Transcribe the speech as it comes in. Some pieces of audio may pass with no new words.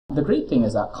The great thing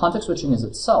is that context switching is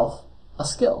itself a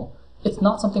skill. It's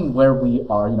not something where we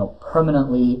are,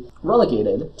 permanently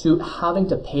relegated to having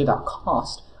to pay that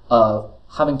cost of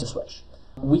having to switch.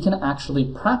 We can actually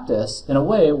practice in a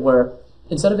way where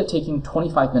instead of it taking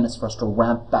 25 minutes for us to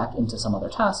ramp back into some other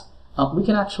task, we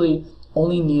can actually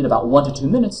only need about 1 to 2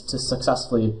 minutes to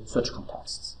successfully switch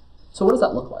contexts. So what does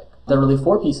that look like? There are really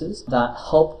 4 pieces that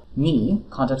help me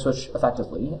context switch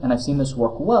effectively, and I've seen this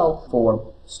work well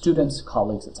for students,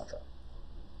 colleagues, etc.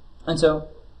 And so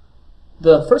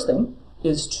the first thing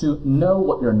is to know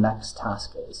what your next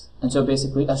task is. And so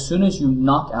basically, as soon as you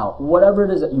knock out whatever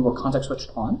it is that you were context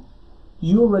switched on,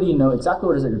 you already know exactly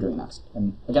what it is that you're doing next.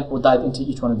 And again, we'll dive into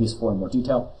each one of these 4 in more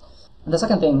detail. And the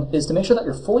second thing is to make sure that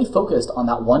you're fully focused on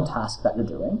that one task that you're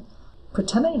doing.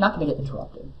 Pretend that you're not going to get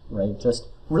interrupted, right? Just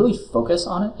really focus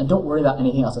on it and don't worry about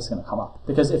anything else that's going to come up.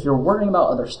 Because if you're worrying about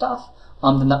other stuff,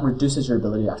 then that reduces your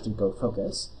ability to actually go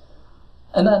focus.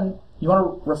 And then you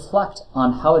want to reflect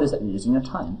on how it is that you're using your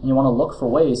time. And you want to look for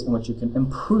ways in which you can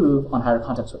improve on how you're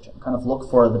context switching. Kind of look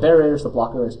for the barriers, the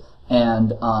blockers,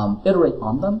 and iterate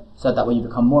on them so that way you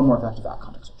become more and more effective at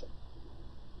context switching.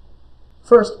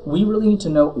 First, we really need to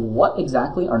know what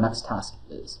exactly our next task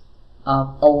is. A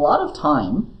lot of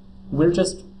time, we're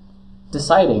just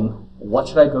deciding what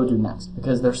should I go do next,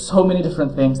 because there's so many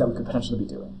different things that we could potentially be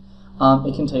doing.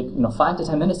 It can take 5 to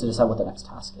 10 minutes to decide what the next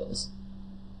task is.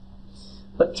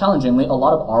 But challengingly, a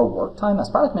lot of our work time as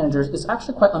product managers is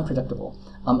actually quite unpredictable.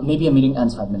 Maybe a meeting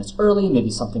ends 5 minutes early,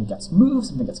 maybe something gets moved,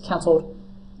 something gets canceled.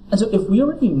 And so if we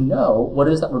already know what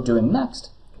it is that we're doing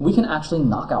next, we can actually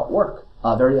knock out work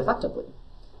very effectively.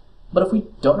 But if we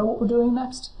don't know what we're doing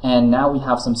next, and now we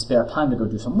have some spare time to go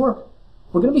do some work,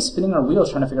 we're going to be spinning our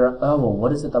wheels trying to figure out, oh, well,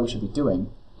 what is it that we should be doing?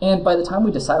 And by the time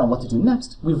we decide on what to do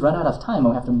next, we've run out of time and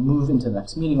we have to move into the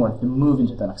next meeting or have to move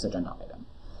into the next agenda item.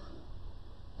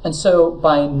 And so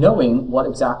by knowing what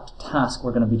exact task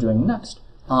we're going to be doing next,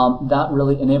 that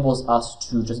really enables us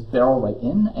to just barrel right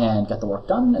in and get the work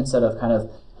done instead of kind of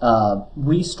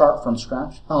restart from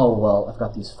scratch. Oh, well, I've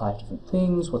got these 5 different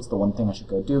things. What's the one thing I should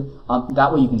go do?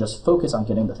 That way you can just focus on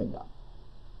getting the thing done.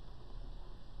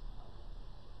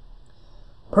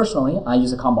 Personally, I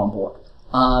use a Kanban board,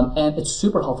 and it's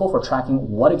super helpful for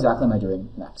tracking what exactly am I doing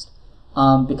next.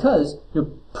 Because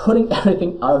you're putting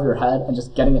everything out of your head and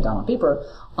just getting it down on paper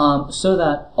so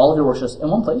that all of your work is just in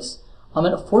one place, and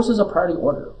it forces a priority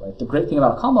order. Right? The great thing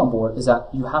about a Kanban board is that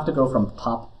you have to go from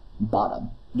top to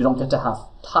bottom. You don't get to have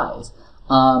ties.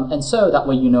 And so that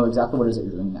way you know exactly what it is that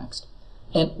you're doing next.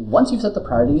 And once you've set the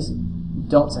priorities,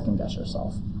 don't second guess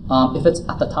yourself. If it's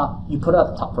at the top, you put it at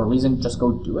the top for a reason, just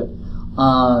go do it.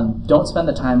 Don't spend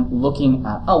the time looking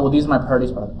at, oh, well, these are my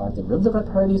priorities. Are they really the right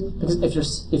priorities? Because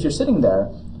if you're sitting there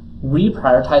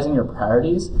reprioritizing your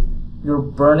priorities, you're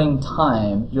burning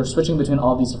time. You're switching between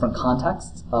all these different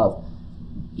contexts of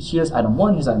here's item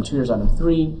 1, here's item 2, here's item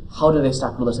 3. How do they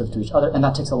stack relative to each other? And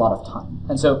that takes a lot of time.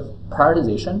 And so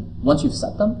prioritization, once you've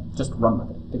set them, just run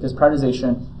with it. Because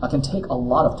prioritization can take a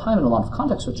lot of time and a lot of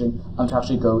context switching to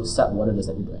actually go set what it is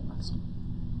that you're doing next.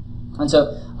 And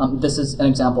so this is an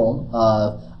example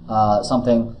of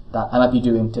something that I might be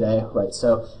doing today, right?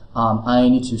 So I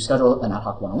need to schedule an ad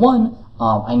hoc one-on-one.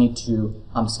 I need to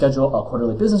schedule a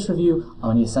quarterly business review.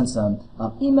 I need to send some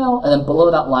email, and then below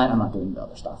that line, I'm not doing the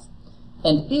other stuff.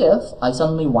 And if I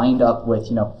suddenly wind up with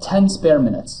 10 spare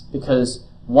minutes because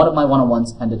one of my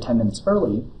one-on-ones ended 10 minutes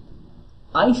early,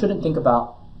 I shouldn't think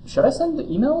about, should I send the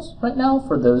emails right now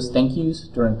for those thank yous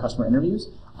during customer interviews?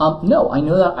 No, I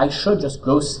know that I should just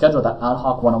go schedule that ad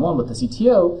hoc one-on-one with the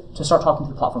CTO to start talking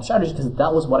through platform strategy because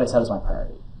that was what I said as my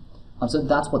priority. So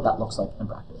that's what that looks like in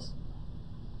practice.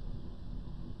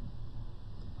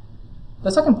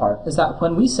 The second part is that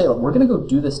when we say, look, we're going to go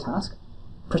do this task,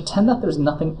 pretend that there's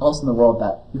nothing else in the world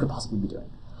that you could possibly be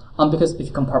doing. Because if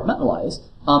you compartmentalize,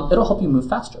 it'll help you move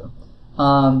faster.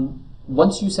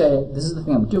 Once you say, this is the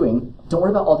thing I'm doing, don't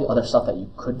worry about all the other stuff that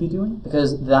you could be doing,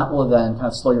 because that will then kind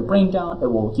of slow your brain down, it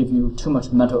will give you too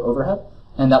much mental overhead,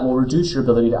 and that will reduce your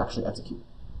ability to actually execute.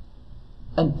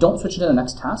 And don't switch to the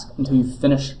next task until you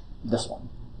finish this one.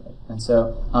 Right? And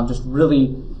so just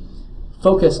really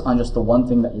focus on just the one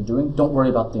thing that you're doing. Don't worry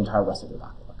about the entire rest of your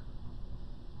backlog.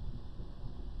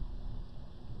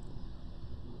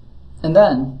 And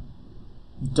then,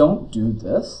 don't do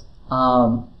this.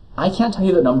 I can't tell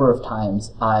you the number of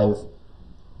times I've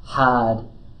had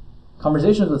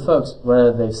conversations with folks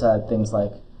where they've said things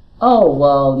like, oh,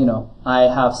 well, I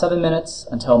have 7 minutes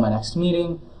until my next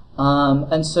meeting,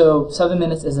 and so 7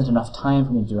 minutes isn't enough time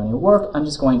for me to do any work. I'm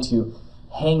just going to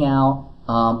hang out,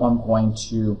 or I'm going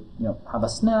to have a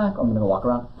snack, or I'm going to go walk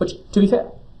around. Which, to be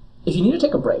fair, if you need to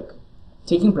take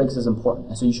taking breaks is important,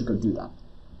 and so you should go do that.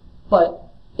 But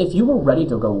if you were ready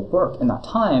to go work in that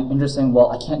time and you're saying,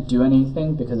 well, I can't do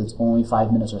anything because it's only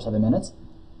 5 minutes or 7 minutes,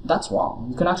 that's wrong.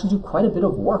 You can actually do quite a bit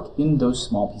of work in those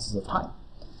small pieces of time.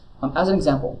 As an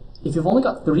example, if you've only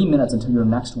got 3 minutes until your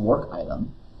next work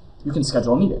item, you can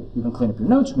schedule a meeting. You can clean up your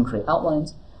notes, you can create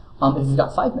outlines. If you've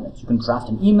got 5 minutes, you can draft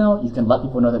an email, you can let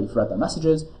people know that you've read their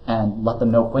messages and let them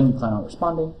know when you plan on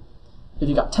responding. If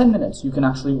you've got 10 minutes, you can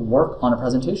actually work on a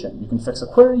presentation. You can fix a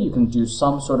query, you can do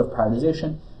some sort of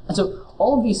prioritization. And so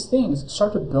all of these things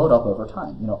start to build up over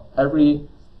time. Every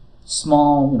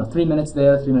small, 3 minutes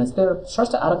there, 3 minutes there, starts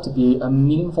to add up to be a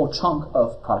meaningful chunk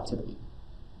of productivity.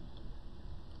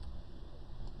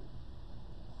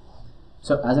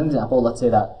 So as an example, let's say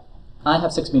that I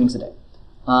have 6 meetings a day,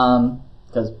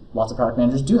 because lots of product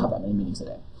managers do have that many meetings a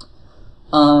day.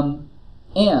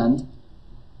 And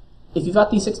if you've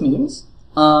got these 6 meetings,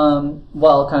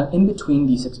 well, kind of in between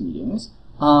these 6 meetings,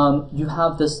 you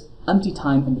have this empty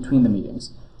time in between the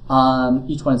meetings.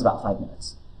 Each one is about 5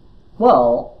 minutes.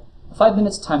 Well, 5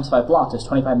 minutes times 5 blocks is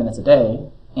 25 minutes a day,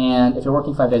 and if you're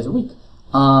working 5 days a week,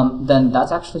 then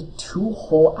that's actually 2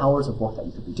 whole hours of work that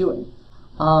you could be doing.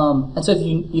 And so if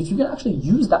you can actually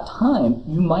use that time,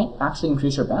 you might actually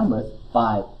increase your bandwidth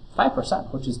by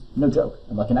 5%, which is no joke.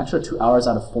 And like an extra 2 hours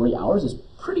out of 40 hours is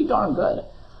pretty darn good.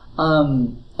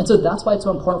 And so that's why it's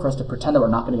so important for us to pretend that we're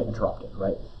not going to get interrupted,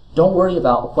 right? Don't worry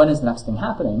about when is the next thing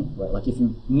happening, right? Like if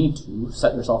you need to,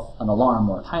 set yourself an alarm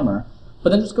or a timer, but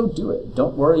then just go do it.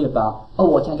 Don't worry about,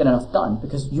 oh, well, I can't get enough done,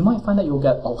 because you might find that you'll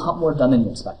get a lot more done than you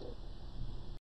expected.